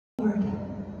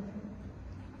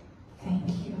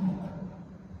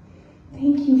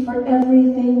Thank you for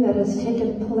everything that has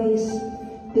taken place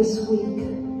this week.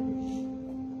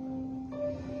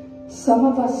 Some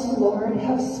of us, Lord,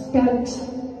 have spent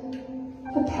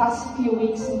the past few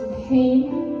weeks in pain,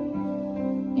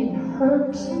 in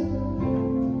hurt,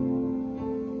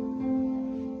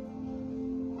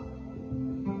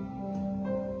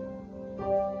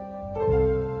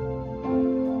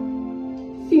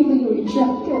 feeling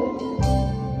rejected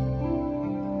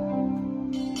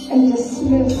and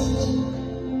dismissed,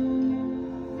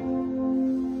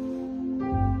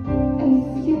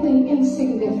 and feeling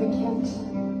insignificant.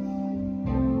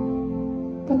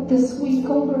 But this week,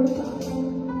 oh Lord God,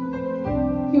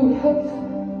 you have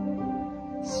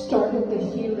started the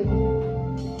healing.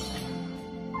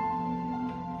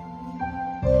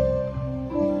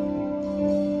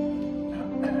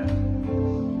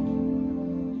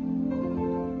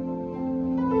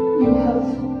 You have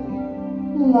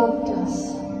loved us.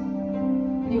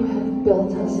 You have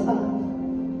built us up.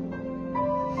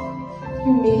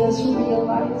 You made us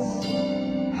realize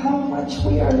how much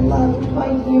we are loved by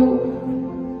you.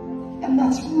 And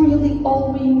that's really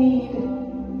all we need.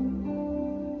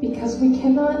 Because we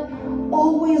cannot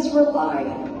always rely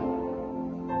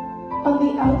on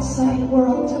the outside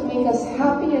world to make us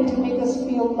happy and to make us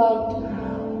feel loved.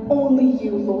 Only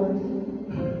you, Lord.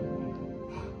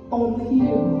 Only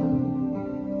you.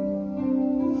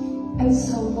 And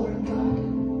so, Lord God,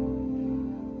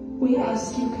 we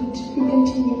ask you to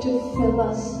continue to fill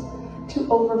us to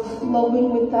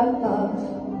overflowing with that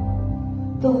love.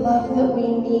 The love that we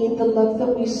need, the love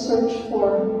that we search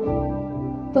for,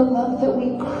 the love that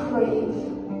we crave.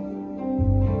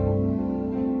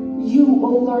 You,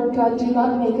 oh Lord God, do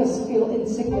not make us feel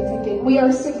insignificant. We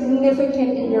are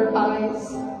significant in your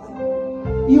eyes.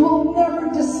 You will never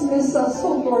dismiss us,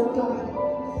 oh Lord God,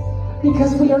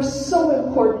 because we are so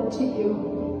important to you.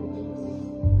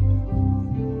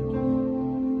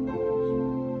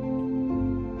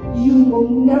 You will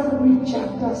never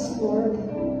reject us, Lord,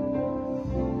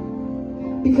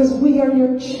 because we are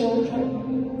your children.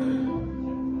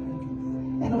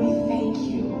 And we thank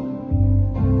you.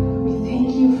 We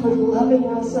thank you for loving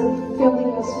us and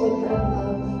filling us with that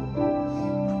love.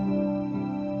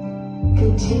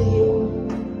 Continue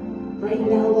right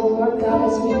now, oh Lord God,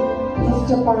 as we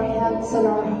lift up our hands and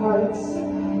our hearts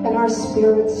and our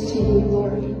spirits to you,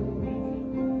 Lord.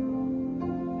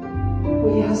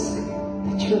 We ask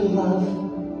that your love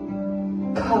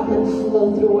come and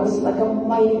flow through us like a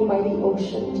mighty, mighty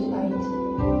ocean tonight.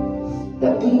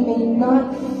 That we may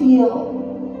not feel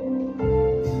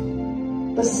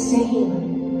the same.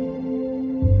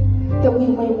 That we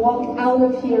may walk out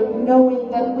of here knowing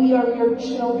that we are your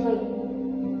children.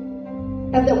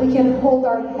 And that we can hold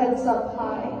our heads up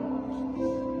high.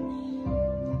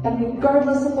 And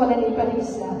regardless of what anybody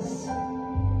says,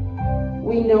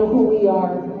 we know who we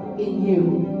are in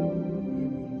you.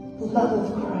 Love of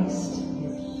Christ,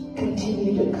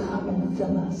 continue to come and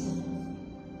fill us.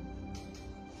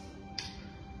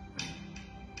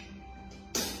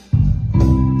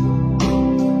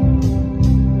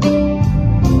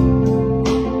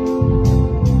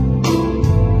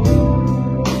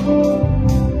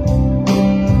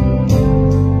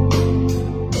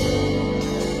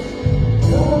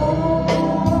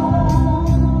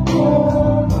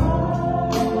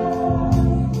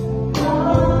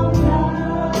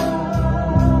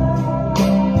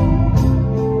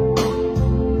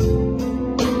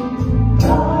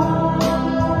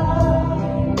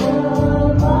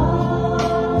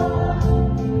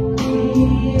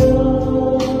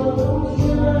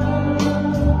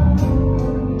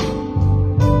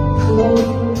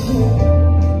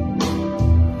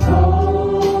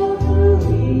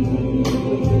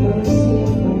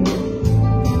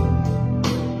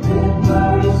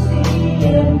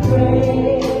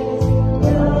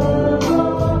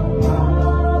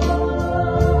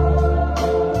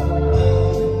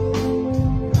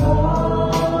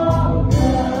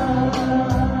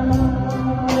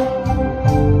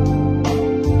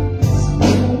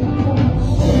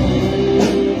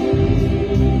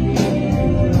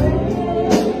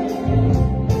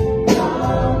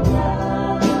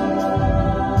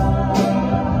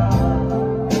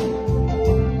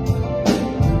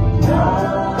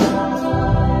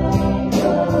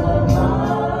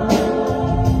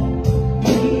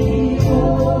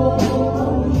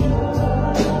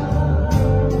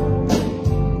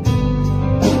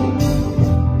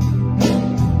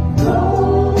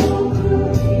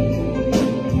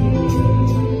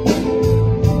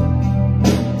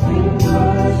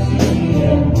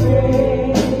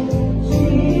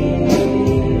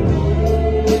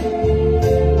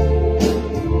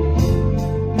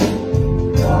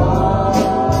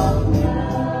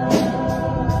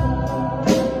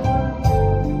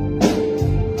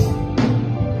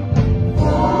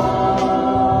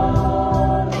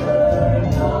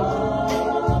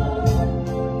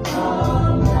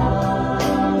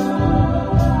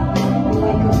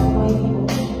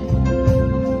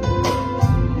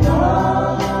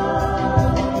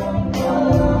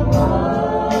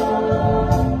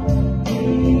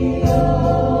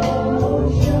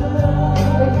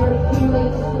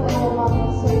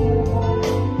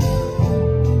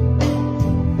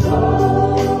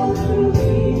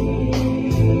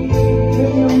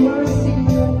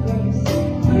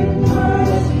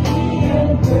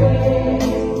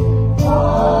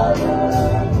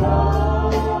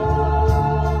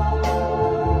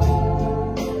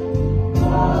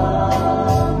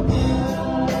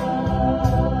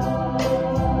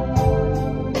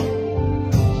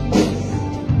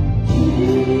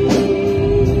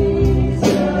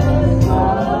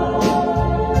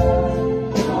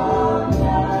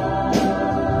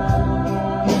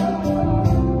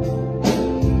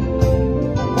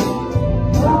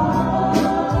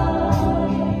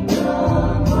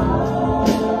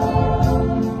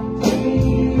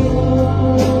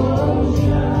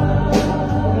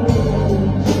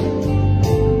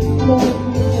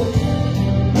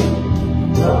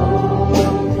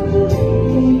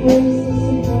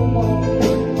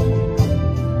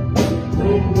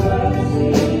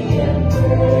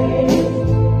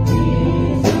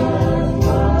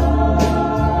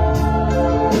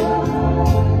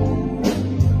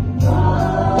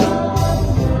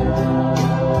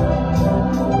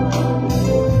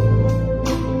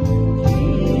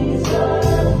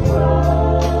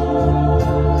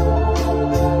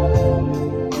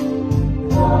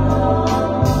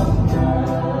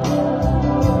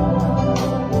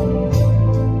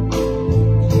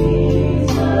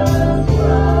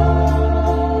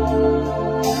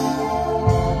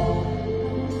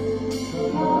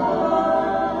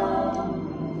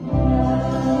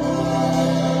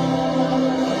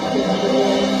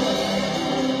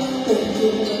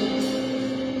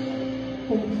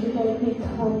 you, Lord. We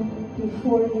come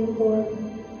before you, Lord,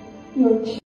 your